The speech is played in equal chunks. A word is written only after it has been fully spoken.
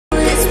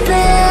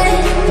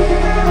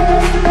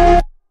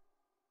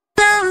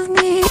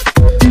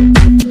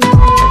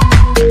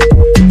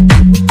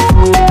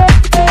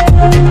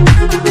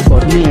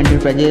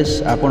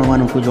Enterprises आपण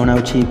मानकु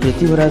जणाउछि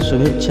प्रीतिभरा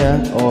शुभेच्छा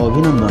और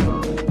अभिनंदन।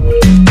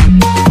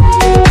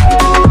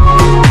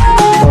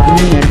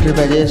 कर्नी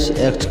enterprises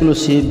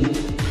exclusive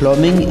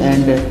plumbing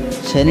and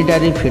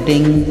sanitary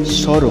fitting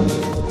showroom.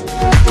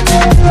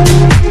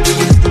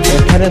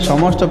 एठारे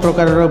समस्त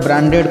प्रकार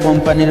ब्रांडेड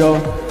कंपनी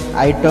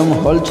आइटम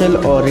होलसेल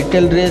और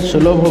रिटेल रे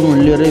सुलभ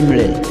मूल्य रे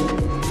मिले।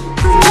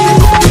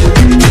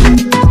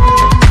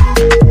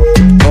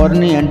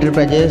 कर्नी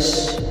एंटरप्राइजेस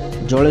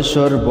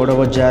जलेश्वर बड़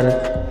बजार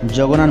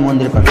जगन्नाथ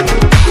मंदिर पाखे।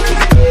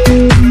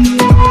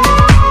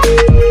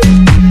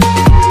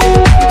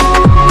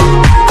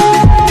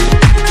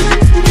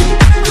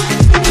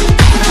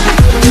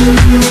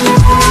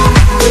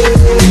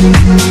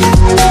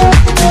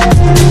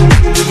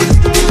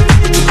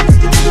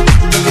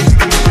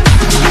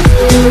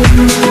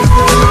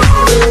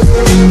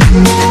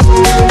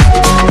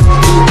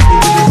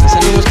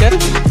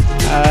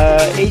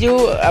 जो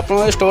आप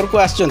स्टोर को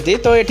आसचंती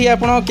तो ये आप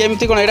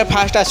केमती कौन यहाँ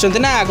फास्ट आसचंती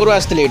ना आगुरी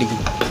आसते ये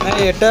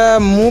नहीं यहाँ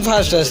मु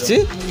फास्ट आसी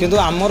किंतु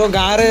आमर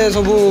गाँव में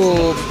सब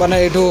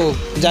माने यू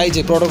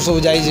जाइए प्रोडक्ट सब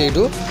जाइए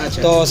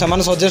तो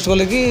से सजेस्ट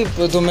कले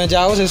कि तुम्हें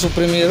जाओ से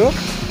सुप्रीम रो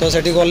तो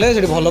सेठी गले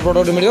से भल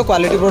प्रोडक्ट मिले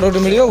क्वालिटी प्रोडक्ट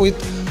मिले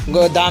विथ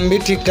दाम भी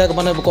ठीक ठाक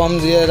माने कम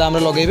दाम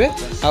लगे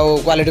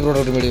क्वालिटी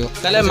प्रोडक्ट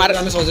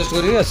मिले सजेस्ट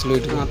करी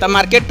आसलु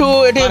मार्केट टू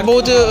ये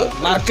बहुत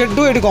मार्केट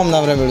टू ये कम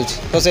दाम मिलूँ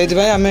तो से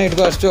आम ये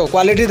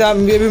क्वालिटी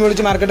दाम भी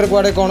मिलूँ मार्केट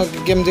कड़े कौन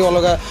केमती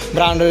अलग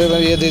ब्रांड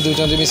ये दे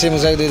दूसरी मिसे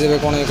मुसाई देदेवे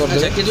कौन ये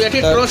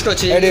ट्रस्ट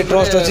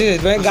अच्छी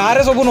गाँव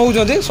में सब नौ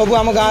सब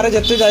आम गाँव में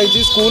जिते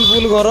जाइए स्कूल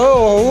फुल घर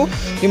हो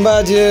कि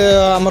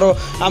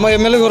आम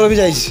एमएलए घर भी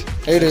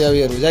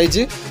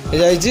जाइए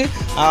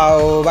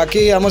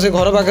बाकी आम से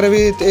घर पाखे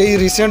भी यही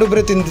रिसेंट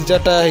उपर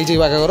 3-4टा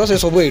बाघर से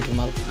सब यू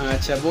माल।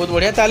 अच्छा बहुत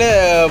बढ़िया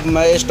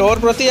ताले स्टोर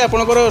प्रति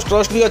आपनकर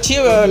ट्रस्ट भी अच्छी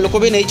लोक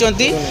भी नहीं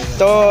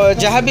तो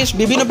जहाँ भी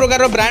विभिन्न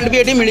प्रकार ब्रांड भी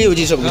ये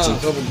मिल सब कुछ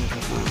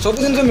सब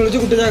जिन मिलूँ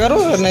गोटे जगार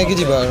नहीं कि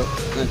जीवा।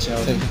 अच्छा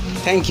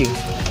थैंक यू।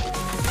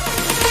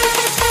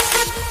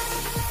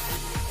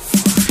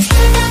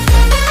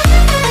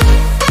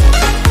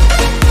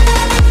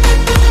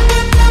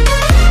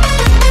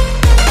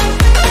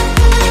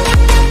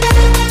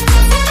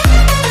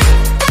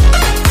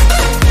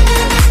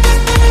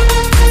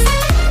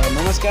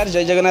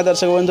 जय जगन्नाथ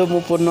दर्शक बंधु मु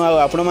पूर्ण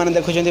आपण मैंने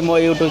देखुं मो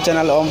यूट्यूब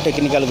चैनल ओम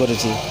टेक्निकल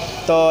गुरुजी।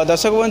 तो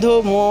दर्शक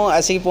बंधु मु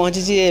आसिक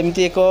पहुँची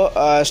एमती एक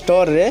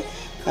स्टोर रे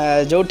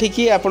जोठी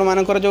कि आपण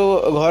मानकर जो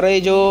घर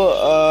जो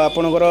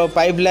आपणकर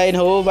पाइप लाइन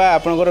हो बा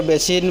आपणकर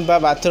बेसिन बा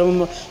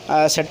बाथरूम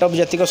सेटअप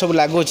जतिक सब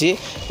लगुच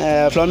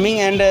प्लम्बिंग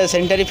एंड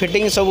सैनिटरी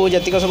फिटिंग सब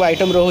जतिक सब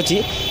आइटम रोची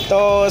तो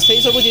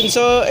सही सब जिनस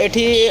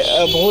एठी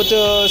बहुत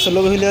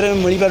सुलभ मूल्य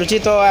मिल पारुछि।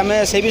 तो आम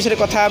से विषय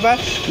कथा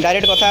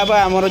डायरेक्ट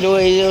कथा आमर जो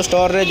ये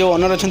स्टोर रे जो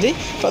ओनर अच्छा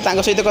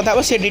तो सहित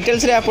कथा से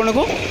डिटेल्स रे आपन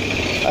को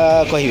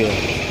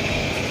कहिबे।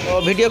 तो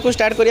वीडियो को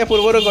स्टार्ट करिया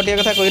पूर्व गोटे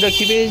कथा कही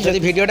रखी जब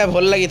वीडियोटा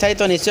भल लगी था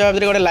तो निश्चय भाव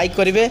में गोटे लाइक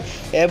करेंगे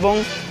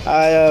एवं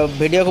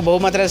वीडियो को बहु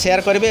मात्रा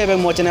शेयर करेंगे और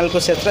मो चैनल को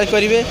सब्सक्राइब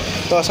करेंगे।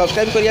 तो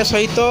सब्सक्राइब करने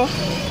सहित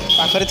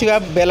पाखरे थिबा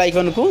बेल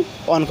आइकन को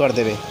ऑन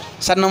करदे।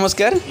 सर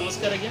नमस्कार।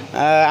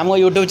 नमस्कार आम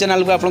यूट्यूब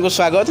चैनल को आपको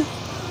स्वागत।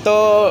 तो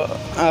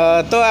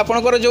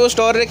आपणकर जो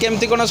स्टोर रे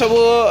केमती कौन सब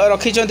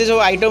रखी सब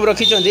आइटम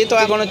रखी तो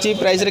कौन चीप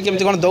प्राइस रे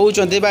केमती कौन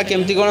दौरान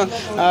केमती कौन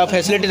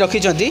फैसिलिटी रखी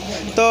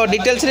तो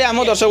डिटेल्स रे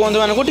आम दर्शक बंधु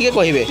मानक टिके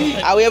कहिबे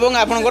आउ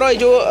आपणकर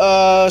जो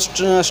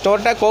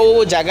स्टोरटा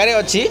कौ जगार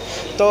अच्छी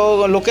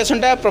तो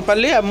लोकेशनटा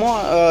प्रॉपर्ली आम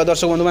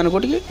दर्शक बंधु मानक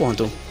टिके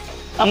कहतु।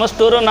 आम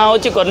स्टोर ना हूँ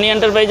कर्नी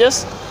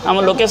एंटरप्राइजेस। आम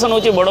लोकेशन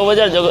हूँ बड़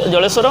बजार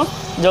जलेश्वर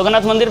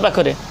जगन्नाथ मंदिर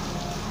पाखरे।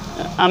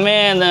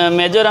 आमे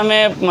मेजर आमे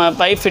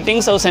पाइप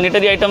फिटिंग्स और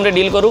सैनिटरी आइटम रे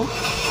डील करूँ।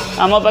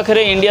 आम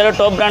पाखे इंडिया रो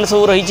टॉप ब्रांड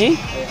सब रही।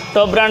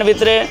 टॉप ब्रांड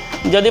भितर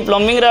जदि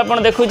प्लम्बिंग रे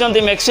आपन देखुं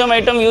मैक्सिमम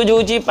आइटम यूज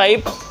होची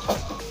पाइप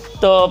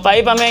तो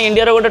पाइप आम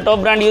इंडिया रो गोटे टॉप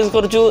ब्रांड यूज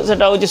करूँ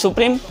सेटा होची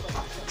सुप्रीम।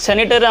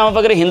 सैनिटरी आम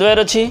पाखे हिंदुआर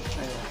अच्छी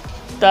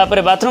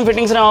तापर बाथरूम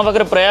फिटिंग्स रे आम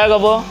पाखे प्रयाग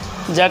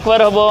हम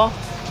जैक्वार हम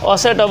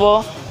ऑसेट हम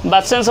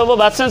बाथसेंस हम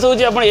बाथसेंस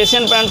होची आपन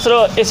एशियन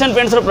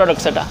पेंट्स रो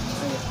प्रोडक्ट सेटा।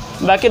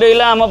 बाकी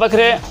रहिला आम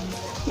पाखे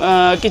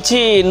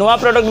किछि नुआ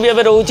प्रोडक्ट भी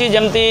एबे रहउची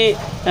जमती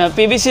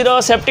पीवीसी रो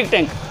सेप्टिक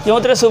टैंक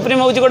जो सुप्रीम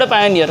होउची गोटे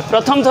पायोनियर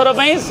प्रथम थर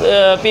पई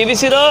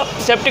पीवीसी रो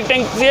सेप्टिक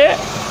टैंक से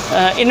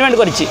इन्वेंट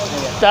करिछि।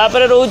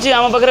 तापर रहउची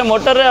आम पाखरे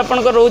मोटर रे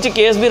आपन को रहउची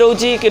केस भी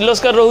रहउची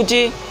किर्लोस्कर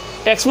रहउची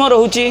टेक्समो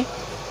रहउची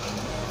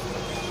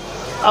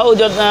आउ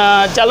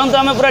चलते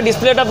आम पूरा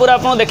डिस्प्लेटा पूरा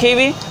आपको देखी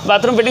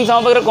बाथरूम फिटिंग्स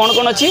आम पाखे कौन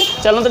कौन अच्छी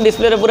चलते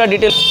डिस्प्ले पूरा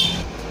डिटेल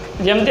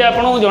जमती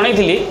आपको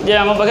जनई जे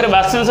आम पाखे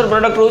बाथसेंसर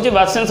प्रोडक्ट रोचे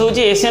बाथसेंस हूँ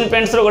एशियन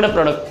पेंट्स गोटे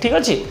प्रोडक्ट ठीक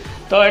अच्छे।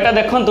 तो यहाँ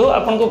देखूँ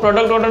आपको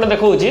प्रोडक्ट गोटे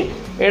देखा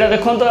यहाँ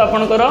देखूँ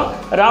आपंकर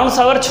राउंड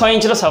सावर 6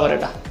 इंच सावर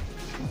एटा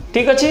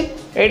ठीक अच्छे।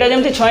 यहाँ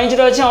जमी 6 इंच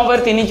अच्छे आम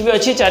पाखे 3 इंच भी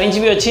अच्छी 4 इंच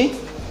भी अच्छी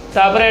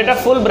तापर यहाँ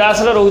फुल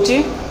ब्रास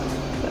रोचे।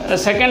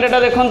 सेकेंड एटा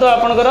देखूँ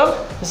आपंकर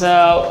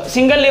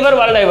सिंगल लिवर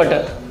वाल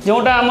डाइवर्टर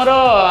जोटा आमर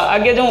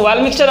आगे जो वाल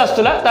मिक्सचर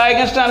आसूला ता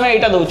एगेंस्ट आम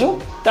यहाँ दौचु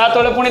ता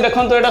तले पुणी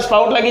देखो यहाँ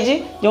स्पाउट लगी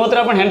जो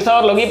आप हैंड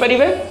सावर लगे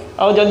पारे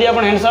और जदि आप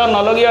हैंड सावर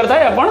न लगे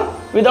थाए आप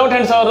विदाउट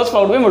हैंड सावर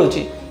स्पाउट भी मिलूँ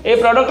ये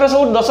प्रॉडक्ट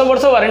सब 10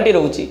 वर्ष वारंटी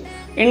रोचे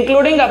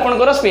इनक्लूडिंग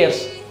आपंकर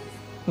स्पेयर्स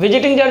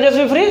विजिटिंग चार्जेस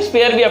भी फ्री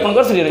स्पेयर भी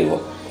आपंकर फ्री रही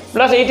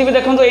प्लस ये भी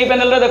देखो ये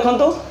पैनल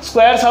देखो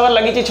स्क्वायर सावर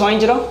लगी 6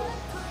 इंच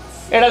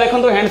एटा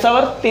देखो हैंड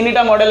सावर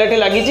 3टा मॉडल ये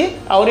लगी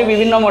आहरी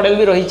विभिन्न मॉडल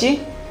भी रही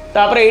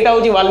यहाँ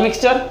हूँ वाल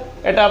मिक्सचर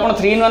एटा आप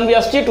 3-in-1 भी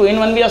आसुची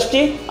 2-in-1 भी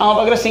आसुची आम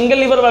पाखे सिंगल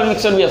लिवर वाल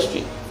मिक्सचर भी आसुची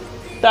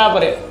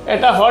तापर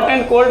एटा हॉट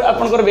एंड कोल्ड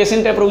आपंकर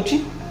बेसिन टाइप रोचे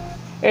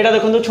यहाँ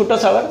देखो छोट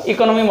सावर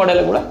इकोनॉमी मॉडल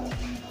गुड़ा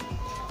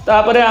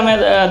तापर आम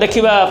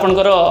देखा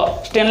आपंकर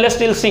स्टेनलेस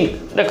स्टील सिंक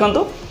देखो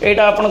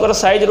यहाँ आपंकर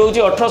साइज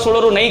रोचे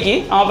 18-16 रू नहीं कि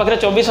आम पाखे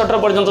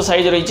 24-18 पर्यंत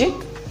साइज रही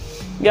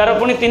यार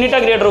पुणी 3टा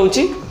ग्रेड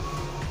रोचे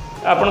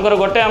आपंकर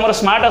गोटे आमर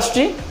स्मार्ट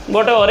आसुची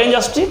गोटे ऑरेंज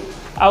आसुची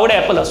आ गोटे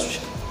एप्पल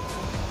आसुची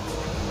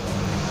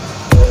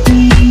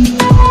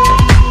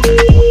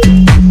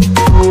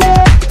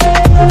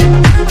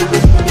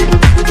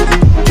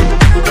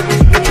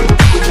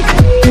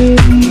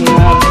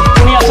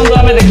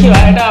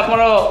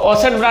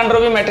ओसेट ब्रांड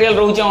भी मटेरियल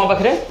रोचे आम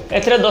पाखे ए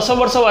 10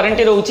 वर्ष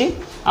वारंटी रोचे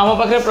आम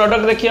पाखे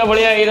प्रोडक्ट देखा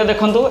भाया ये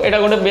देखूँ यहाँ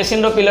गोटे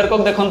बेसिन पिलर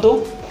कप देखूँ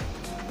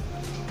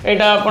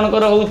यहाँ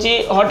आपंकर हूँ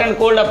हॉट एंड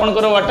कोल्ड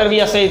आपंकर वाटर भी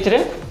आसे ये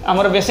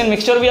आमर बेसिन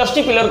मिक्सचर भी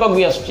आसुची पिलर कप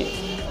भी आसुची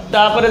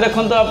तापर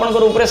देखो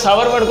आपंकर ऊपर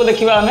सावर वार्ड को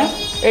देखा आम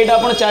यहाँ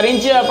आप 4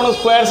 इंच आप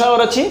स्क्वायर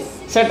सावर अच्छी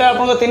सेटा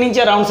आप 3 इंच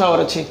राउंड सावर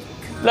अच्छी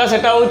प्लस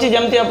एटा हूँ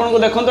जमी आपको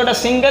देखो एटा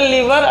सिंगल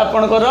लिवर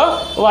आपंकर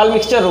वाल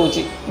मिक्सचर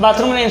रोचे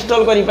बाथरूम में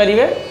इंस्टॉल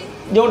करेंगे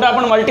जोटा आप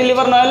मल्टी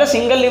लिवर ना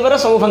सिंगल लिवर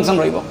सब फंक्शन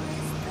रहिबो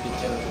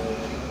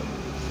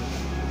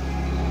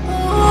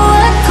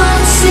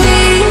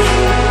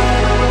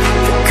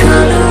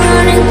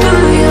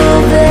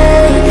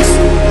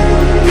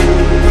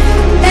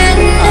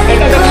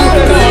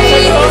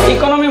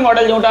इकोनॉमी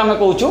मॉडल जोटा आम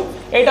कहूँ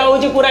यहाँ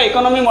हूँ पूरा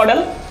इकोनॉमी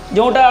मॉडल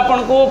जोटा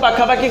आपन को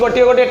पाखापाखि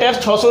गोटे गोटे टैप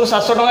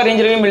 600-700 टका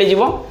रेंज रे मिल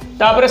जिवो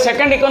तापर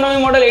सेकंड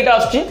इकोनॉमी मॉडल यहाँ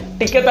आसुची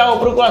टिके ता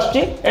ऊपर को आसुची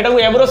एटा को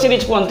एब्रो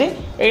सीरीज कहती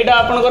यहाँ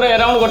आपंकर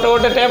अराउंड गोटे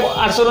गोटे टैप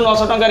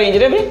 800-900 टका रेंज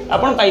रे भी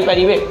आपन पाई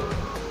परिबे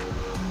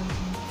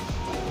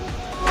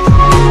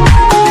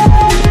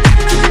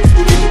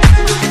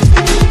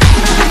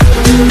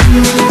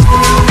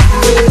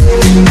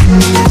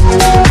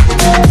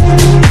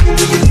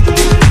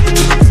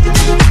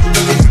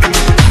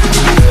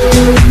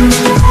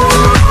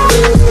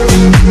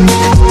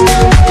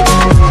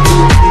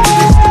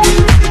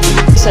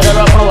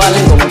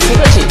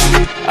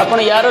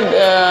यार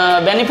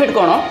बेनिफिट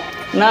कौन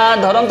ना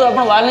धरतु आप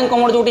वार्निंग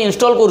कमोड जो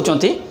इंस्टॉल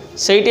करुँच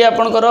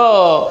आपणकर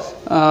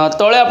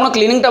तले आप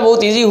क्लीनिंगटा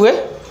बहुत इजी हुए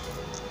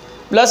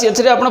प्लस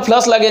ये आप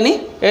फ्लश लगे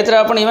ये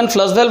आप इवन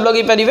फ्लश वेल्व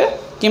लगे पारे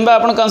कि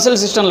आप कंसेल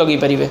सिस्टम लगे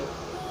पारे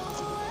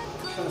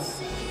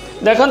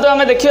देखो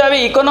आम देखा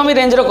अभी इकोनॉमी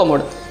रेंजर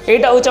कमोड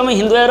यहाँ हूँ आम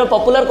हिंदुआर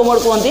पॉपुलर कमोड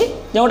कहती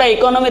जोटा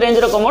इकोनॉमी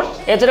रेंजर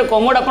कमोड ए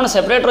कमोड आप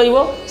separate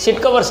seat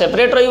cover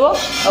separate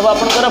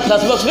रपर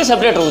flush box भी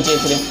सेपरेट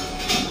रोचे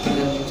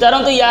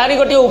चाहतु यार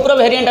गोटे ऊपर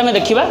वेरिएंट आम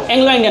देखा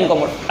एंग्लो इंडियन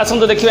कमोड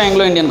आसतु देखा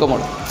एंग्लो इंडियन कमोड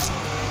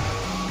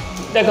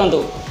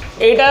देखो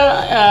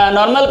यहाँ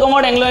normal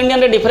commode Anglo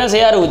Indian difference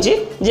या रोचे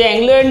जे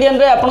एंग्लो इंडियन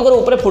रे आपनकर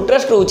ऊपर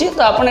फुटरेस्ट रोचे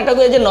तो आप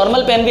एज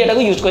नॉर्मल पेन भी यहाँ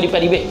यूज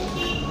करेंगे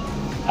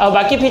आ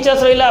बाकी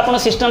फीचर्स रहा आप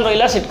सिस्टम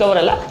रहा सीट कवर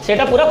है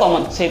ସେଇଟା पूरा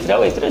कमन से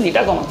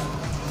दुटा कमन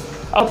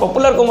आ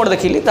पॉपुलर कमोड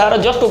देखिली तार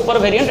जस्ट ऊपर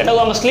वेरिएंट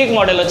एटा आम स्लिक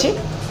मॉडल अच्छी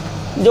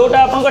जोटा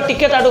आपंकर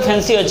टिके ताठू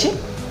फैंसी अच्छी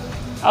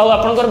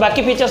आपंकर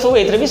बाकी फीचर्स सब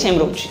ये भी सेम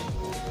रोचे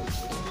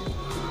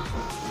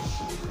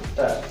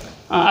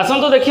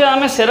आसतु देखिए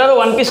आम सेरार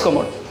 1 पीस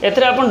कमोड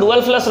एथे आप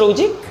डुअल फ्लैश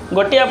रोचे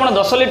गोटे आप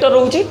 10 लिटर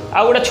रोचे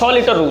आ गोटे 6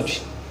 लिटर रोचे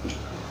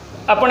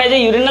आपड़ एज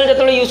यूरिनाल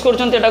जो यूज कर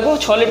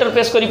 6 लिटर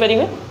प्रेस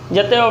करेंगे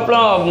जिते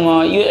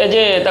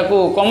एजे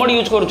कमोड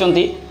यूज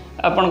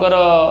करपणकर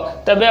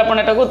तेज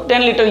आपको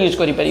 10 लिटर यूज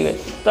करेंगे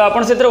तो आप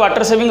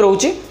वाटर सेविंग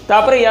रोचे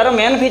तापर यार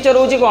मेन फीचर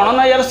रोचे कौन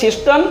ना यार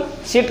सिस्टम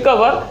सीट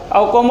कवर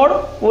आ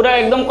कमोड पूरा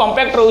एकदम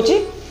कॉम्पैक्ट रोचे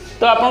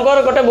तो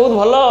आपंकर गोटे बहुत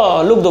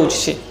भल लुक दौर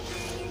सी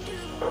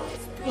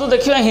तो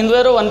देखिए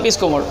हिंदुआर 1 पीस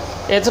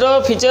कमोड एथर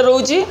फीचर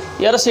रोचे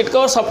यार सीट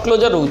कवर सॉफ्ट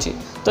क्लोजर रोचे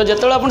तो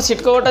जिते आप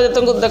सीट कवरटा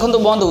जो देखो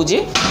बंद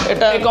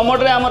होटा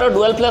कमोड्रे आम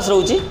डुअल फ्लैश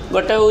रोचे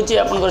गोटे हूँ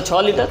आपंकर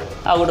 6 लिटर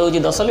आ गोटे हूँ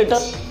 10 लिटर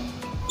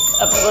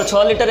आपंकर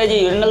 6 लिटर एज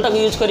यूरिनाल तक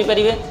यूज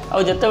करेंगे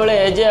और जितेबाला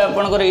एज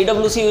आपंकर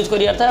EWC यूज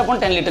करार था आप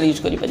 10 लिटर यूज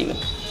करेंगे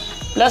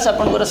प्लस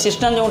आपंकर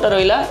सिस्टम जोटा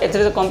रहा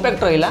ए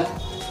कॉम्पैक्ट रहा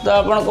तो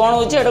आप कौन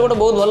हो गोटे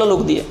बहुत भल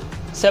लुक दिए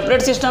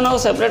सेपरेट सिस्टम और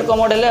सेपरेट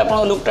कमोड है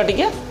आप लुकटा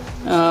टी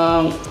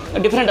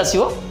डिफरेंट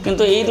आसो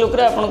किंतु यही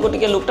लुक्रे आपको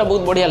टी लुकटा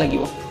बहुत बढ़िया लगे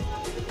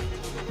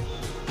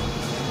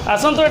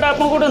आसतु यहाँ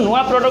आपको गोटे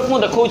नुआ प्रडक्ट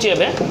मुझे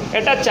देखा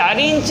एटा 4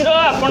 इंच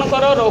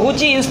आपणकर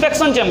रोचे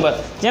इंस्पेक्शन चेम्बर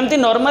जमती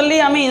नॉर्मली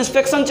आम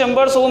इंस्पेक्शन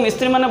चेम्बर सब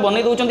मिस्त्री मैंने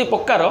बनई दौरान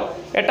पक्कार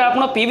एटा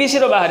आप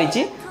PVC बाहरी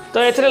तो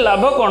एथिरे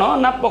लाभ कौन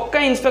ना पक्का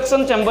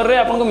इंस्पेक्शन चेम्बर रे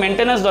आपको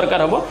मेंटेनेंस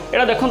दरकार हम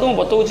एटा देखो तुम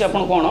बताऊँगी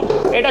आपन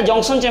कौन एटा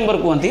जंक्शन चेम्बर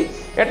कहती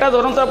एटा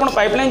धरतु आप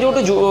पाइपलाइन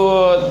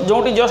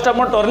जो जस्ट आप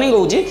टर्निंग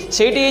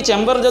होची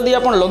चेम्बर जदि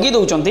आप लगी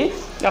दौरान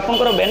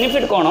आपंकर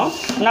बेनिफिट कौन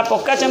ना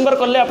पक्का चेम्बर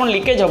कले आप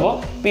लिकेज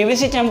हम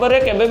पीवीसी चेम्बर रे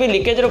केबे भी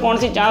लिकेज कौन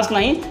सी चांस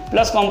नहीं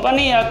प्लस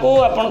कंपनी या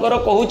आपंकर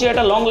कहूँ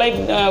एटा लॉन्ग लाइफ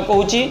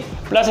कहूँ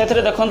प्लस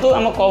एथिरे देखंतु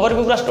आम कवर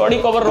भी पूरा स्टडी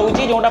कवर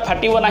रोची जोटा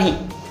फाटिबो नाही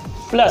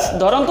प्लस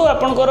धरतु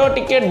आपंकर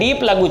टिके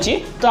डीप लगुच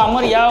तो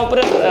आमर या ऊपर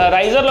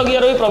राइजर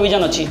लगियार भी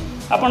प्रोविजन अच्छी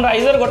आपन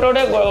राइजर गोटे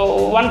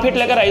गोटे 1 फीट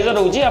लेखा राइजर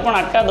रोचे आप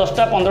 8टा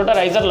 10टा 15टा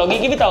राइजर लगे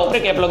भी ताऊपर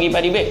कैप लगे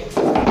पारे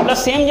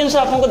प्लस सेम जिन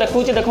आपको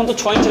देखा देखो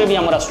 6 इंच भी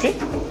आमर आसूँ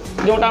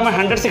जोटा आम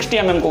 160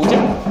 mm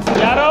कहे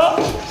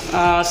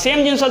यार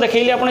सेम जिन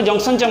देखिए आप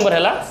जंक्शन चेम्बर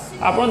है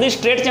आप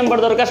स्ट्रेट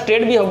चेम्बर दरकार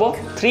स्ट्रेट भी हम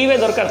 3 वे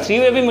दरकार 3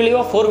 वे भी मिल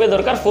 4 वे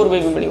दरकार 4 वे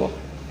भी मिल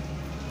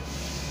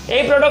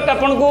यही प्रोडक्ट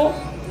आपन को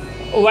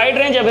वाइड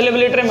रेंज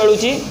अवेलेबिलिटी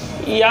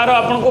मिलूँ यार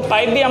आपन को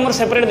पाइप भी आम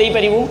सेपरेट दे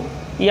पारू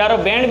यार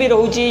बैंड भी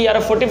रोचे यार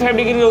 45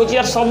 डिग्री रोचे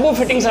यार सब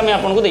फिटिंग्स आम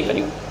आपको दे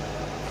पारू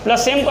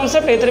प्लस सेम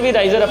कॉन्सेप्ट एथरे भी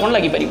राइजर आप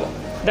लगी पार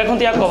देखो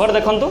या कवर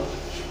देखु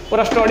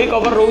पूरा स्टडी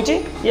कवर रोचे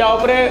या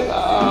उपरे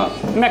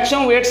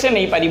मैक्सिमम वेट से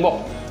नहीं पार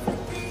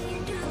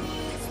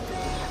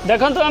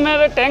देखो आम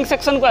टैंक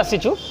सेक्शन को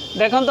आसीचु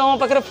देखो आम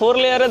पाखे 4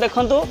 लेयर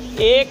देखो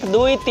 1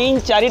 2 3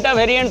 4टा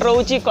वेरिएंट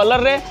रोचे कलर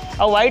रे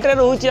आ व्हाइट रे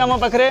रोचे आम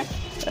पाखे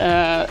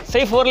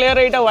से 4 लेयर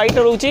यहाँ व्हाइट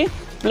रोचे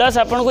प्लस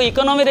आपन को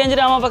इकोनॉमी रेंज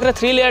रे आम पाखे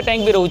 3 लेयर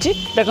टैंक भी रोचे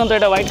देखो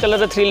यहाँ white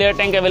colour 3 layer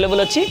tank available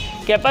अच्छी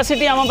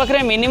कैपेसिटी आम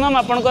पाखे मिनिमम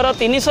आपंकर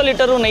 300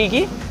 लीटर नहीं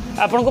कि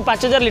आपन को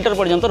 5000 लीटर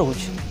पर्यंत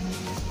रोचे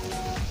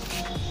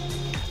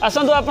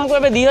आसतु आपन को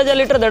 2000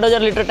 लीटर 1500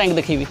 लीटर टैंक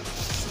देखी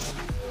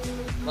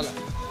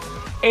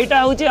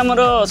यहाँ हूँ आमर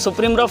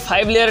सुप्रीम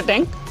 5 लेयर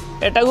टैंक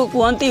एटा को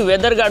कहती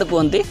वेदर गार्ड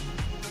कहती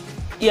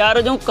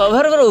यार जो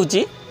कवर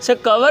रोचे से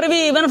कवर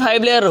भी इवन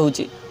 5 लेयर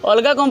रोचे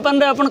अलग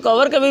कंपनी आप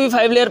कवर के भी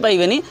 5 लेयर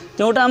पाइबेनी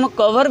जोटा आम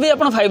कवर भी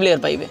आप 5 लेयर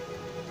पाइबे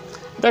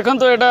देखो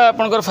तो यहाँ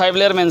आपंकर 5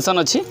 लेयर मेंशन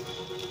अच्छी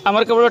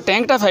आमर केवल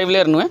टैंकटा 5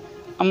 लेयर नुहे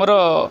आमर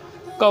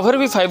कवर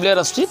भी 5 लेयर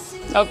आसूँ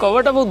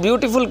कवरटा बहुत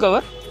ब्यूटीफुल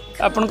कवर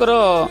आपंकर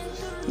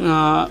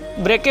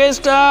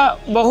ब्रेकेजटा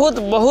बहुत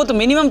बहुत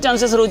मिनिमम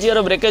चांसेस रोचे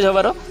यार ब्रेकेज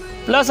हबार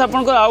प्लस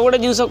आपंकर आउ गोटे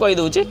जिनस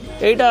कहीदे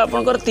यहाँ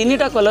आपंकर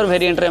 3टा कलर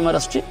वेरिएंट रे आमर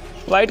आसूँ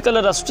व्हाइट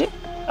कलर आसूँ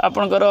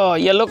आपंकर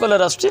येलो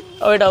कलर आसूँ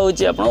और यहाँ हूँ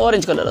आप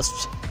ऑरेंज कलर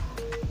आसूँ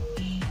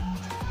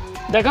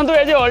देखो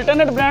ये जो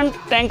अल्टरनेट ब्रांड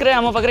टैंक रे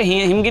आम पाखे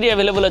हिमगिरी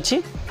अवेलेबल अच्छी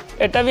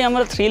एटा भी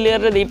आमर 3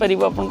 लेयर रे दे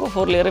पारिबो आपनको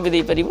 4 लेयर भी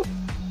दे पारिबो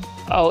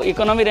आ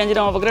इकोनॉमी रेंज रे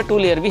आम पाखे 2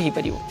 लेयर भी हो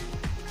पारिबो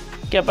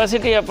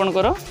कैपेसिटी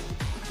आपनकर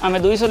आम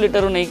 200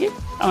 लीटर नहीं कि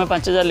आम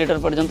 5000 लीटर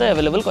पर्यंत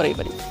अवेलेबल कराई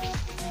पारिबो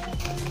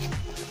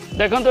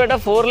देखो यहाँ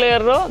 4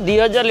 लेयर रो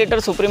 2000 लीटर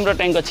सुप्रीम रो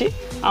टैंक अच्छी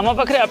आम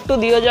पाखे up to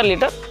 2000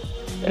 litre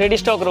ready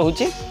stock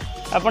रोचे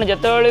आपन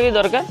जते बेले भी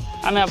दरकार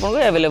आम आपको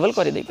अवेलेबल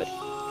कर दे पारि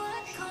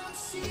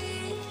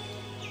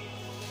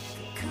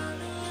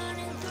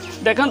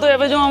देखो तो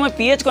ये जो आम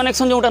पीएच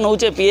कनेक्शन जोटा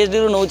नौचे पीएचडी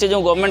रू नौचे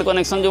जो गवर्नमेंट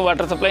कनेक्शन जो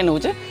वाटर सप्लाई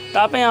नौचे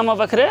तापे आम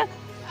पाखे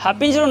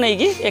 1/2 इंच रू नहीं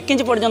कि 1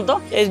 इंच पर्यंत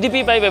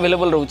एचडीपी पाइप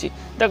अवेलेबल रोचे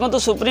देखो तो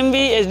सुप्रीम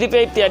भी एचडीपी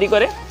पाइप तैयारी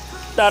करे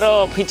तार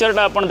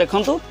फीचरटा आप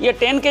देखु ये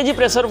 10 kg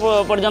प्रेशर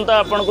पर्यंत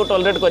आपन को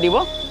टॉलरेट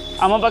करिवो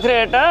आम पाखे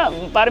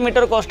यहाँ पर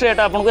मीटर कॉस्ट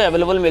एटा आपको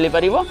अवेलेबल मिल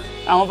पार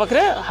आम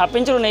पाखे 1/2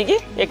 इंच रू नहीं कि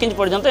 1 इंच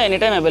पर्यंत एनी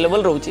टाइम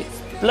अवेलेबल रोचे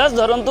प्लस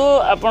धरतु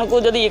आपन को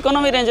जदि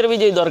इकोनॉमी रेंज रे भी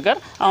जो दरकार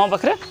आम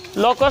पाखे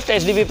लो कॉस्ट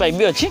एचडीपी पाइप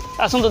भी अच्छी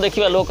आसतु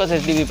देखा लो कॉस्ट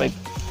एचडीपी पाइप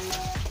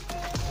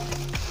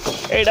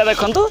यहाँ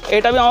देखो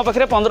यहाँ भी आम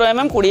पाखे 15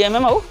 mm 20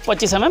 mm और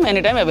 25 mm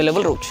एनी टाइम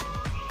अवेलेबल रोचे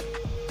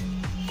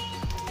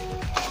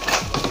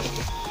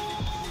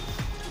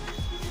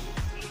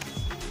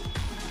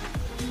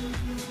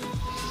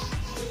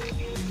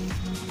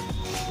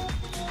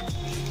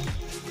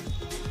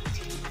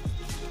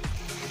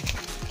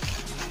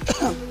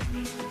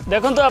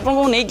देखो तो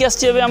आपको नहीं कि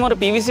आसी आम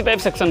पीवीसी पाइप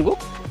सेक्शन को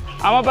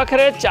आम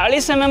पाखे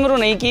 40 mm रू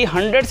नहीं कि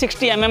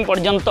 160 mm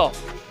पर्यंत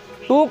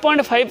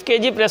 2.5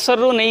 kg प्रेशर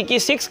रू नहीं कि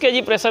 6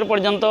 kg प्रेशर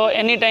पर्यंत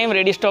एनी टाइम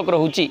रेडी स्टॉक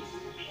रोची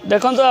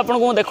देखो तो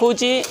आपको देखा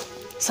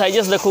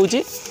साइजेस देखा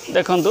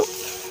देखु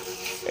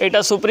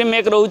यहाँ सुप्रीम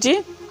एक रोची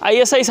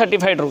ISI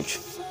सर्टिफाइड रोच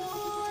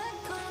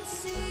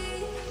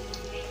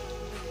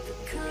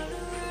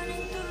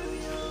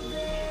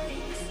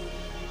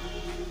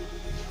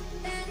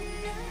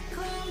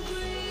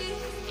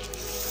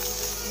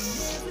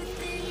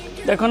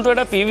देखो तो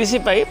यहाँ पीवीसी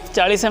पाइप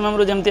 40 mm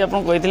रू जमती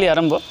आपको कही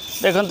आरंभ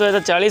देखो तो यहाँ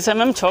 40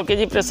 mm 6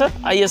 kg pressure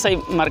ISI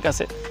mark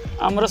आसे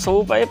आमर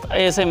सब पाइप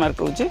ISI मार्क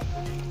रोचे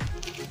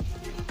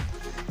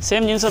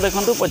सेम जिनस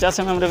देखो 50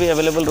 mm रे भी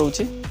अवेलेबल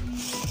रोचे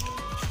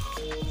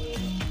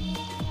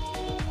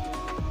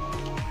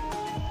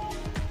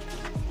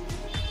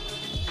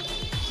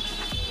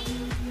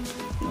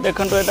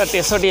देखो तो यहाँ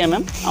 63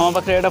 mm आम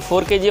पाखे यहाँ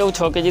 4 kg और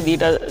 6 kg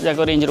दीटा जाक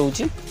रेंज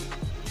रोचे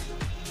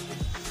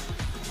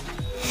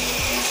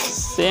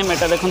सेम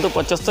एटा देखो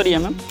 75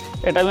 mm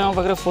एटा भी आम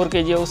पाखे 4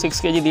 kg और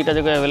 6 kg दीटा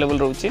जगह अवेलेबल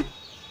रोचे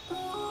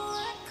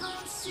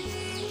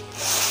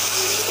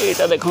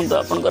एटा देखंतु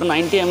आपनकर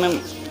 90 mm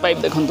पाइप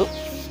देखंतु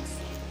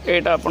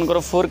एटा आपनकर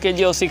 4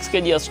 kg और 6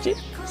 kg आछी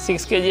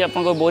 6 kg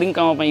आपनकर बोरिंग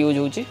काम पे यूज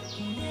होची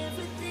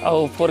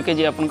और 4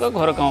 kg आपनकर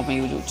घर काम पे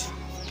यूज होची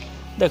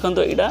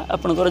देखंतु एटा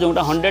आपनकर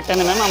जोटा 110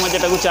 mm हम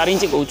जेटा को 4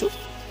 इंच कहूचु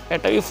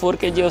एटा भी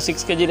 4 kg और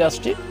 6 kg रे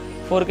आछी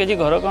 4 kg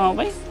घर काम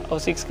पे और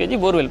 6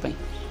 kg बोरवेल पे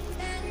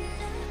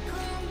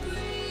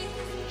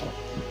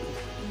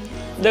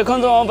देखो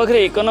आम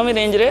पाखे इकोनॉमी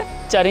रेंज रे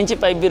 4 इंच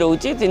पाइप भी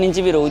रोचे 3 इंच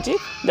भी रोचे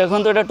देखो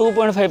एटा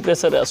 2.5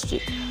 प्रेशर आसुची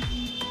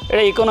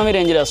एटा इकोनॉमी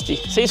रेंज रे आसुची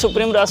से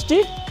सुप्रीम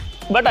आसुची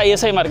बट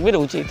ISI मार्क भी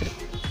रोचे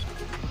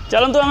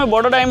चलतु आम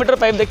बड़ डायमीटर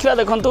पाइप देखा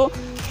देखो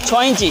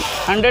 6 इंच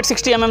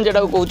 160 mm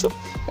जेटा कहूँ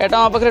एटा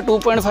आम पाखे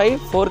 2.5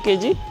 4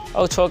 kg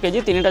और 6 kg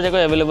तीन टाक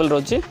अवेलेबल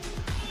रोचे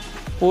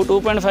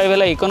 2.5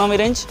 है इकोनॉमी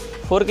रेंज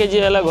 4 kg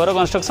है घर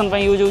कंस्ट्रक्शन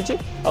यूज होची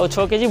और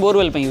 6 kg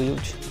बोरवेल यूज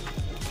होची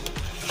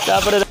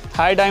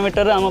हाई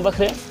डायमीटर आम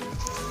पाखे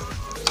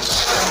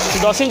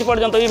 10 इंच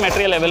पर्यंत भी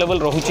मटेरियल अवेलेबल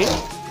रोचे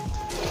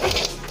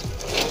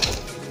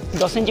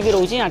 10 इंच भी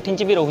रोचे 8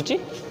 इंच भी रोचे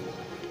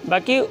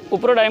बाकी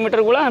ऊपर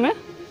डायमीटर गुला आम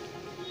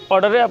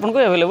ऑर्डर आपको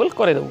अवेलेबल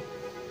करदेबू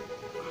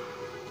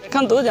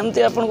देखो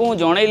जमती आपको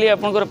जनइली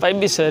आपंकर पाइप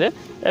विषय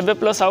एवं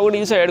प्लस आउ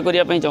गोटे जिन एड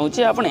करने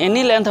चाहूँगी आप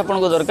एनी लेंथ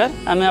आपको दरकार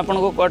आम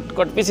आपको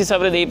कट पीस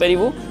हिसाब से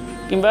देपारू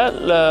कि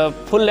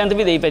फुल लेंथ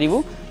भी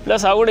देपारू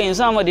प्लस आउ गोटे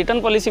जिन आम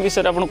रिटर्न पॉलिसी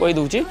विषय आपको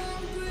कहीदे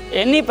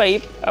एनी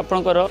पाइप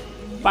आपणकर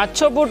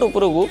 5 फुट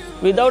ऊपर को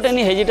विदाउट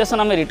एनी हेजिटेशन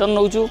आम रिटर्न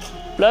नौचु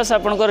प्लस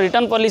आपणकर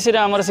रिटर्न पॉलिसी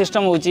आमर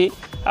सिस्टम होची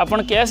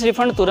आपन कैश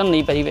रिफंड तुरंत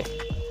नहीं पारिबे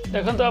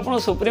देखो आप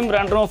सुप्रीम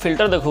ब्रांड रो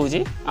फिल्टर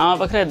देखौची आम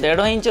पाखे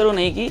 1.5 इंच रू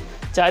नहीं कि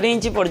 4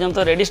 इंच पर्यंत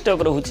रेडी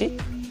स्टॉक रोची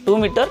 2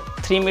 मीटर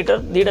 3 मीटर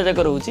दीटा जाक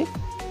रोची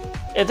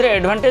एथरे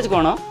एडवांटेज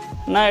कौन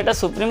ना एटा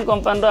सुप्रीम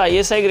कंपनी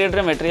ISI ग्रेड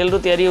रे मटेरियल रू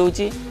तैयारी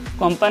होची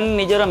कंपनी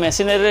निजर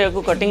मेसिनरी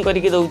को कटिंग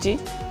करके दौची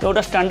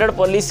जोटा स्टैंडर्ड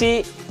पॉलिसी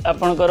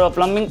आपणकर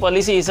प्लम्बिंग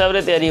पॉलिसी हिसाब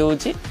से तैयारी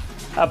होची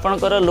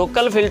आपणकर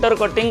लोकल फिल्टर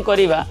कटिंग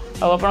करवा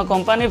और आपण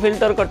कंपनी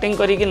फिल्टर कटिंग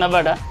करके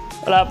नबाटा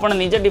आपण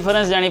निजे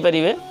डिफरेंस जानी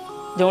परिबे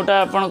जोटा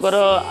आपणकर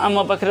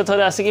आम पाखे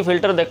थोड़े आसिक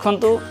फिल्टर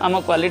देखंतु आम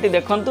क्वालिटी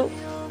देखंतु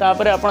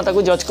तापर आपण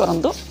ताकू जज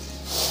करंतु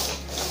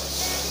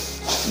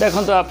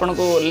देखंतु आपण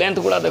को लेंथ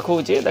गुड़ा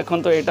देखौची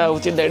देखंतु एटा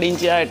होची 1.5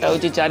 इंचिया एटा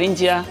होची 4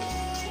 इंचिया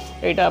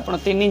एटा आपण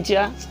 3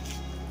 इंचिया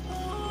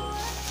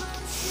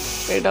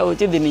एटा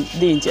होची 2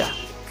 इंचिया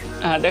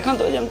हाँ देखो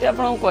जमी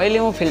आपको कहली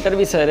मो फिल्टर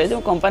विषय जो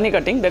कंपनी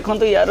कटिंग देखो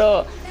यार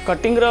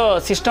कटिंग रो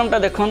सिस्टमटा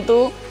देखु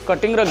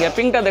कटिंग रो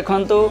गैपिंगटा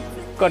देखु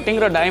कटिंग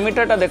रो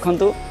डायमीटरटा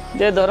देखु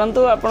जे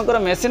धरतु आपंकर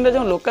मेसीन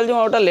जो लोकल जो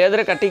गोटा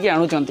लेदरे काटिकी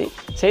आणुचंती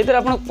से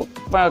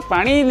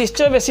पानी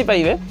निश्चय बेसी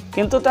पाइबे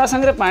किंतु ता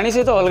संगे पानी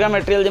सहित अलग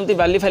मटेरियल जमी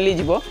बाली फाली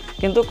जीव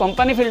किंतु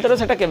कंपनी फिल्टर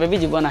सेटा केबे भी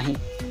जीव नाही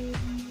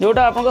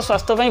जोटा आपंकर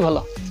स्वास्थ्य पई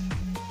भलो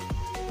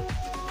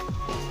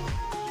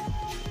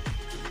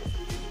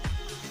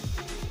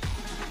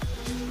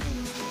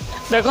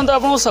देखो तो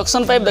आपको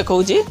सक्शन पाइप देखा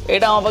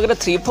यहाँ आम पाखे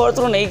 3/4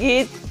 रू नहीं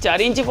कि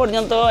 4 इंच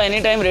पर्यंत एनी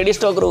टाइम रेडी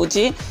स्टॉक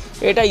रोचे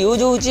यहाँ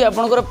यूज होची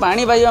आपंकर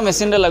पानी बाइबा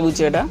मेसीन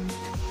लगुच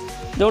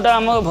जोटा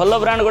आम भल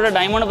ब्रांड गोटे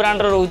डायमंड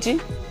ब्रांड रोचे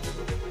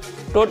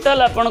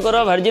टोटाल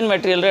आपंकर वर्जिन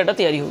मटेरियल एटा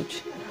तैयारी होची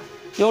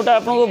जोटा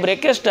आपको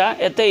ब्रेकेजटा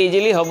एत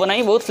इजिली हम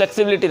ना बहुत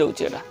फ्लेक्सिबिलिटी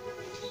रोचे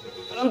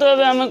परंतु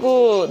अब आमको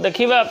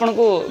देखा आपन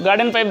को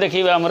गार्डन पाइप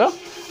देखा आमर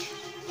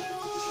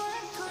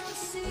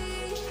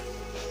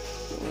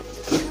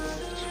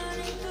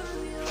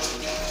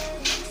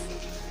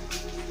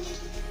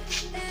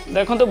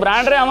देखो तो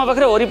ब्रांड रे आम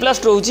पाखे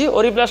ओरिप्लास्ट रोचे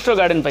ओरिप्लास्ट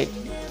गार्डन पाइप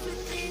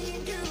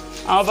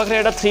आम पाखे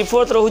यहाँ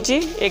 3/4 रोचे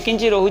 1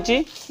 इंच रोचे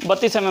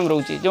 32 mm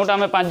रोचे जोटा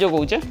आम 5 जो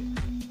कौचे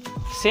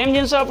सेम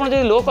जिनस आप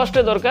लो कस्ट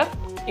दरकार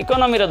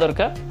इकोनॉमी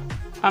दरकार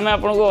आम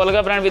आपको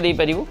अलग ब्रांड भी दे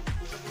पारिबु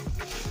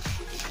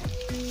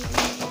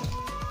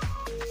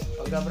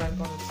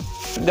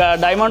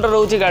डायमंड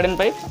रोचे गार्डन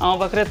पाइप आम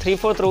पाखे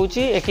 3/4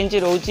 रोचे 1 इंच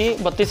रोचे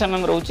 32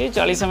 mm रोचे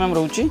 40 mm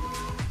रोचे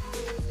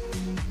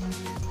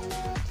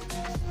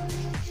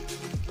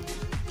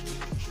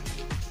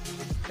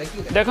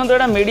देखो तो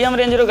यहाँ मीडियम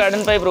रेंज रो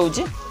गार्डन पाइप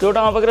रोचे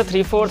जोटा आम पाखे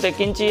 3/4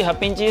 1 इंच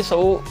 1/2 इंच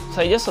सब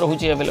साइजेस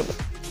रोचे अवेलेबल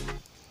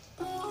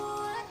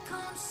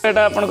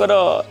एटा आपनकर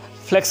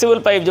फ्लेक्सिबल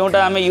पाइप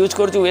जोटा आम यूज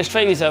कर वेस्ट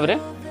पाइप हिसाब से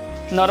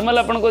नॉर्मल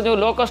आपन को जो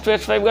लो कस्ट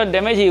वेस्ट पाइप का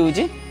डैमेज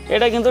होची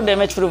एटा किंतु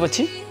डैमेज प्रूफ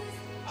अच्छी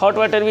हॉट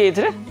वाटर भी ये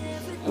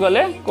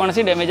गले कौन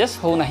सी डैमेजेस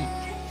हो ना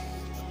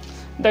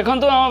देखो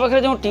आम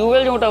पाखे जो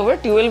ट्यूबवेल जोटा हुए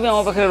ट्यूबवेल भी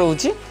आम पाखे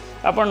रोचे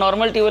आप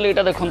नॉर्मल ट्यूबवेल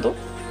यहाँ देखो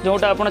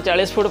जोटा आप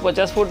 40 फुट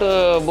 50 फुट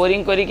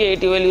बोरिंग करके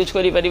ट्यूबवेल यूज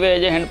करेंगे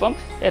एज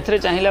हैंडपम्प एथरे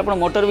चाहिए आप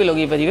मोटर भी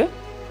लगे पारे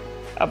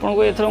आपन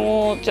को एथर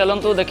मु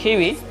चलतु देखी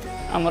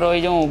आमर ये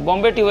जो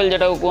बॉम्बे ट्यूबवेल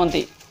जोटा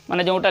कहती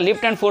माने जोटा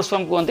लिफ्ट एंड फोर्स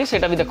पंप कहती से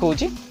भी देखा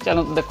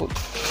चलतु देखो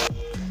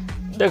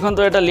देखो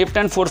तो यहाँ लिफ्ट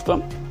एंड फोर्स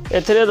पंप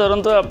एथरे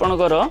धरतु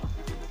आपणकर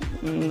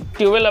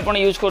ट्यूबवेल आप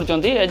यूज कर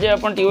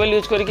आप ट्यूबवेल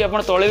यूज करके आप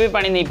तले भी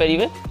पानी नहीं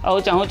पारे आ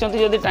चाहते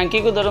जब टांकी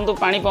को धरतु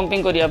पानी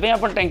पंपिंग करने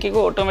आप टांकी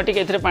को ऑटोमेटिक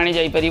ए पानी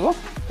जापर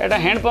यहाँ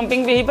हैंड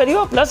पंपिंग भी हो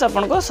पार प्लस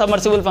आपको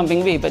सबमर्सिबल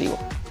पंपिंग भी हो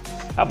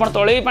पार आप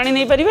तले भी पानी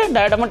नहीं पारे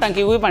डायरेक्ट आप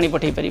टांकी को भी पानी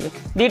पठे पारे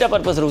 2टा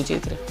पर्पस रोचे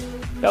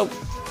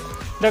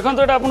देखो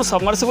ये आप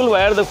सबमर्सिबल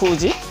वायर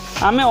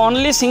देखा आम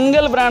ओनली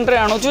सिंगल ब्रांड रे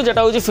आणुचु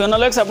जेटा हूँ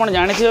फिनोलेक्स। आप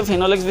जानते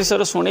फिनोलेक्स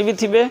विषय शुणी भी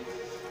थे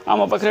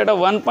आम पाखे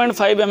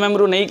 1.5 mm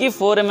रू नहीं कि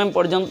 4 mm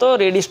पर्यंत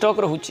रेडी स्टॉक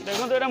रोचे।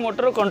 देखो ये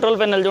मोटर कंट्रोल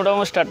पैनल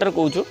जोटा स्टार्टर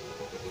कहूँ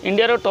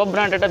इंडिया टॉप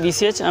ब्रांड एटा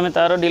BCH आम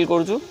तार डील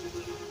करूँ।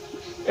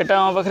 एटा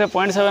आम पाखे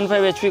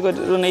 0.75 HP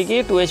रू नहीं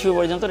कि 2 HP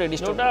पर्यंत रेडी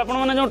स्टॉक। जोटा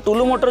आपने जो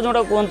टुलू मोटर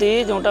जोटा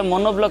कहते जोटा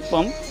मोनोब्लॉक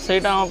पंप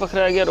सेटा आम पाखे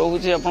आगे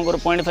रोचे आप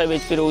 0.5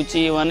 HP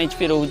रोचे 1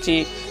 HP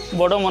रोचे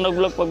बड़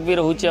मोनोब्लॉक पंप भी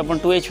रोचे आप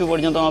 2 HP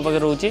पर्यंत आम पाखे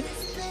रोचे।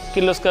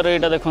 किर्लोस्कर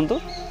यहाँ देखूँ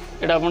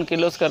यहाँ आप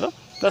किर्लोस्कर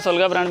प्लस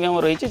अलग ब्रांड भी आम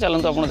रही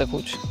चलते आप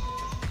देखूँ।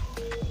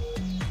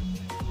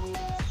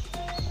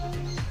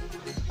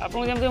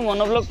 आपको जमी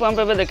मोनोब्लॉक पंप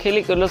ए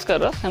देखली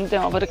किर्लोस्कर सेमती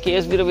आम पाखे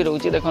KSB भी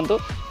रोचे। देखो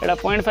यहाँ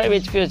 0.5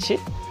 HP अच्छी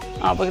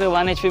आम पाखे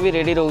 1 HP भी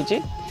रेडी रोचे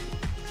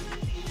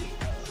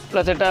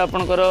प्लस यहाँ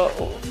आपंकर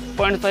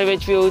 0.5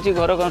 HP हूँ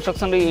घर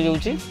कंस्ट्रक्शन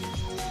यूज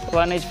हो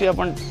 1 HP आप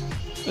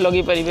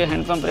लगे पारे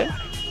हैंडपंप रे।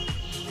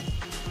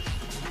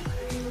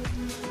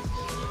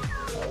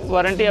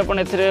 वारंटी आप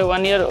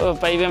 1 ईयर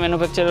पाइबे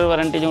मैन्युफैक्चरर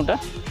वारंटी जोटा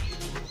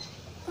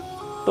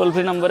टोल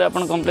फ्री नंबर आप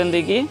कंप्लेन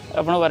देकी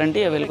आप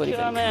वारंटी अवेल करें।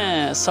 आम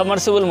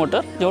सबमर्सिबल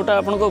मोटर जोटा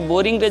आपको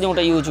बोरिंग रे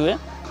जोटा यूज हुए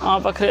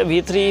आम पाखे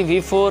V3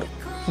 V4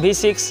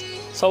 V6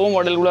 सब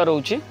मॉडल गुड़ा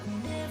रोचे।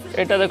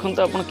 यहाँ देखो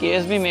आप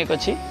KSB मेक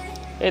अच्छी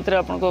ये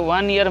आपको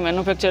 1 ईयर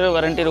मैन्युफैक्चरर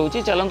वारंटी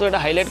रोचे। चलते यहाँ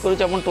हाईलाइट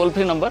करूँ टोल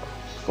फ्री नंबर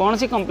कौन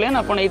सी कंप्लेन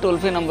आप टोल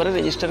फ्री नंबर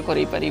रजिस्टर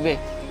करें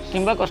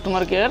किंबा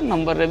कस्टमर केयर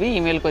नंबर रे भी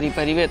ईमेल करें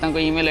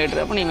ईमेल आईडी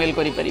आप ईमेल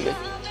करें।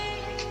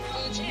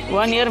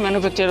 1 ईयर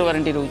मैन्युफैक्चरर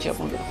वारंटी रोचे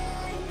आप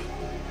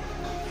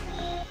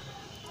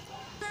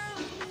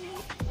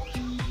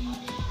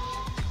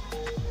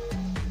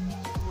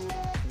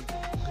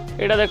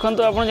यहाँ देखो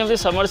आप जमी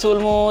सबमर्सिबल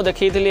मुझे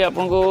देखी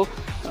आपको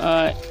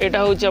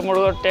यहाँ हूँ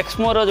आप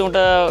टेक्समोर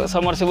जोटा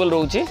सबमर्सिबल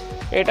रोचे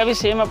यहाँ भी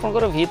सेम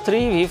आपंकर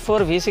V3 V4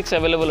 V6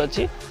 अवेलेबल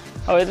अच्छी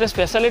और ये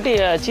स्पेशलिटी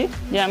यह अच्छी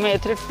जे आम ए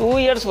 2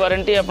 इयर्स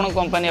वारंटी आप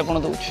कंपनी आप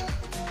दौर।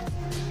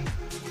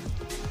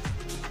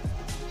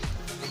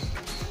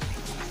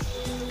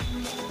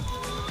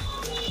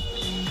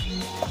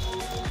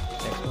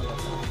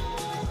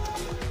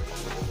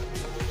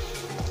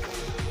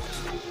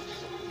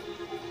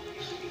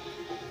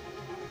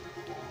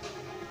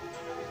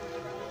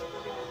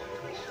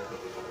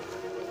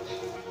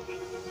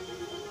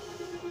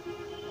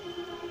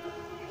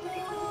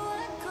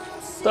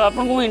 तो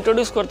आपको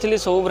इंट्रोड्यूस करी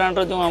सब ब्रांड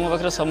जो आम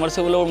पाखे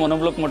सबमर्सिबल और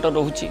मोनोब्लॉक मोटर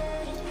रोचे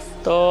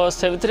तो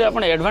से आप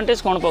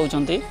एडवांटेज कौन पाँच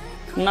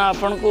ना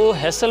आपको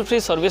हेसल फ्री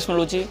सर्विस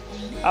मिलूँ।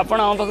 आप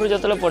आम पाखे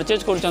जो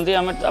परचेज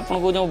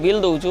करो जो बिल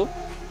दौचु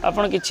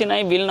आपड़ कि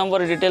ना bill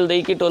number detail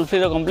देकी toll free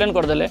complain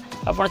करदे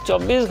आप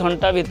 24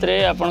 घंटा भितर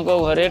आपण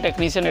घरे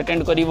टेक्नीशियन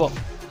अटेंड कर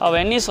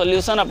एनी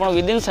सॉल्यूशन आप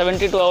विदिन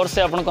 72 आवर्स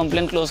से आप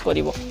कंप्लेन क्लोज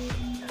कर।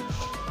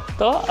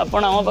 तो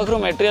आपण आम पाखु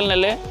मटेरियल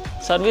नेले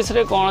सर्विस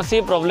रे कौन सी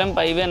प्रॉब्लम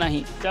पाइबे ना।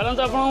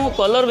 चलते आपको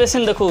कलर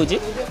बेसिन देखा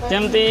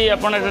जमती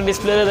आप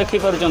डिस्प्ले रे देखी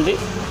पार्टी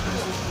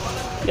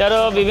यार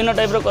विभिन्न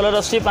टाइप कलर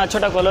आस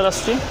 5-6टा कलर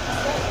आसती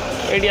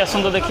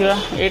आसत देखा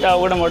यहाँ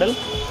गोटे मॉडल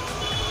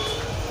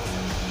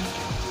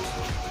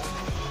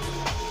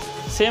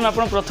सेम आप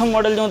प्रथम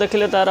मॉडल जो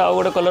देखिले तार आउ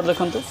गोटे कलर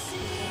देखूँ।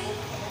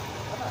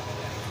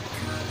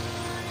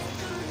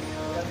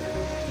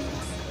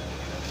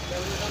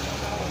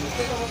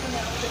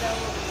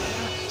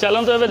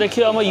 चलते एवं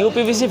देखिए आम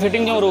UPVC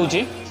फिटिंग जो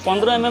रोचे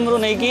 15 mm रू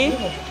नहीं कि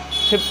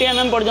 50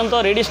 mm पर्यंत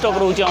रेडी स्टॉक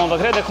रोचे आम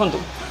पाखे देखूँ।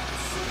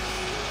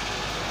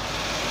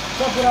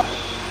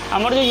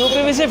 आमर जो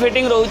UPVC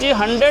फिटिंग रोचे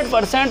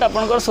 100%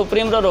 आपंकर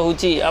सुप्रीम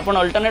रोचे। आप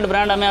अल्टरनेट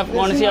ब्रांड आम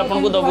कौन सी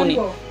आपको दबुनी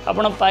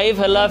आप पाइप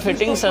है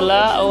फिटिंग्स है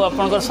और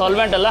आपंकर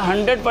सॉल्वेंट है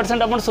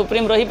 100% आप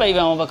सुप्रीम रही पाइबे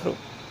आम पाखु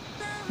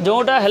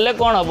जोटा हेले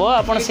कौन हम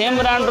आप सेम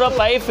ब्रांड रो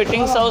पाइप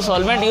फिटिंग्स और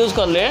सॉल्वेंट यूज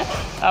कले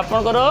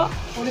आपंकर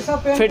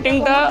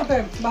फिटिंग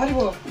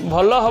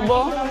भल हम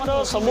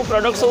सब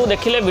प्रोडक्ट सब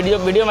देखिले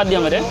वीडियो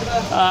माध्यम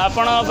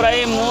आपण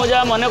प्राय मु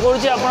जहाँ मन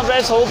करुँच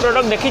प्राय सब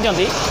प्रोडक्ट देखी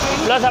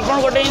प्लस आप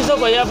गोटे जिन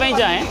कहवाई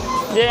चाहे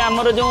जे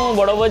आमर जो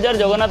बड़ बजार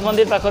जगन्नाथ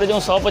मंदिर पाखर जो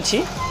शॉप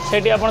अच्छी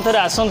से आप थे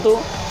आसतु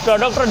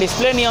प्रोडक्टर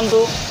डिस्प्ले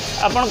नियंतु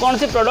आपन कौन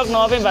सी प्रोडक्ट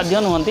नापी बाध्य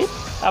नुहति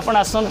आपन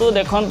आसतु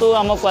देखंतु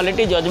आम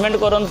क्वालिटी जजमेंट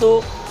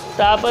करंतु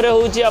तापर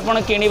हूँ आप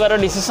किणवार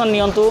डिसीजन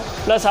नियंतु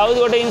प्लस आउ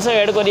गोटे जिन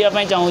एड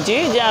करने चाहूँगी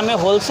जे आम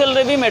होलसेल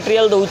रे भी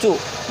मटेरियल दौचु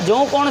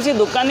जो कौन सी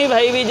दुकानी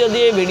भाई भी जदि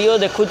ये वीडियो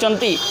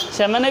देखुंट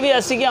से मैंने भी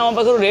आसिक आम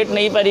पाखु रेट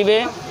नहीं पारे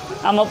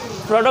आम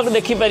प्रोडक्ट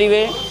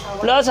देखिपारे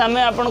प्लस आम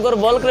आपंकर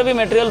बल्क रे भी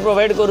मटेरियल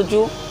प्रोवाइड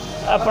करुचु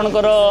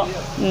आपणकर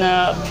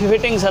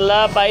फिटिंग्स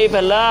है पाइप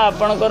है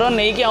आपणकर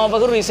नहीं कि आम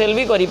पाखु रिसेल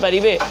भी करें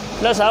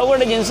प्लस आउ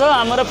गोटे जिनस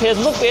आमर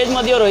फेसबुक पेज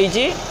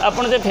रही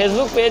आपन से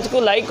फेसबुक पेज को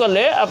लाइक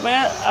कले आप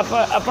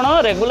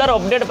रेगुलर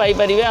अपडेट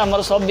पाइपर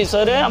आमर सब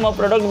विषय आम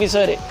प्रोडक्ट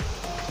विषय।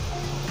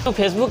 तो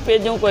फेसबुक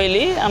पेज जो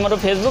कहली आमर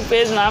फेसबुक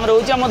पेज नाम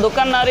रोचे आम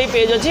दुकान ना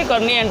पेज अच्छी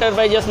कर्नी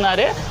एंटरप्राइजेस ना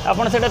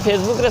आपड़ से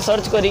फेसबुक रे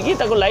सर्च करी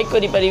लाइक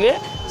करें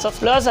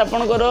प्लस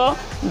आपणकर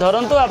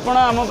धरतु आपण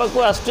आम पाक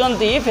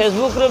आसुँच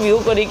फेसबुक व्यू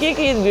करी कि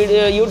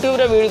यूट्यूब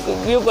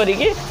व्यू करी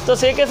तो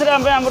से केस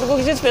आमको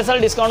किसी स्पेशल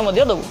डिस्काउंट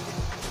देवु।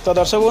 तो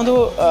दर्शक बंधु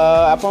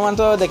आपण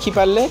तो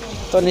देखिपारे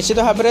तो निश्चित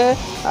भाव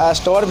में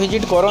स्टोर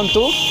विजिट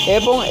करूँ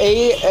एवं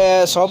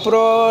यही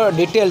शॉपर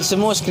डिटेल्स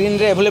मु स्क्रीन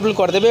रे अवेलेबल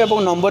करदेवी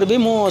और नंबर भी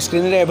मु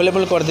स्क्रीन रे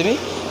अवेलेबल करदेवी।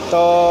 तो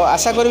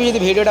आशा करी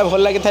जब वीडियोटा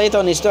भल लगी था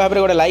तो निश्चित भाव में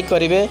गोटे लाइक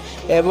करेंगे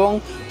एवं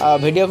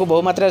वीडियो को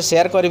बहु मात्रा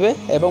शेयर करेंगे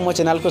एवं मो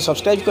चैनल को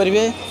सब्सक्राइब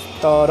करेंगे।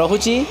 तो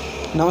रोची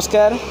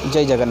नमस्कार,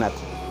 जय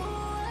जगन्नाथ।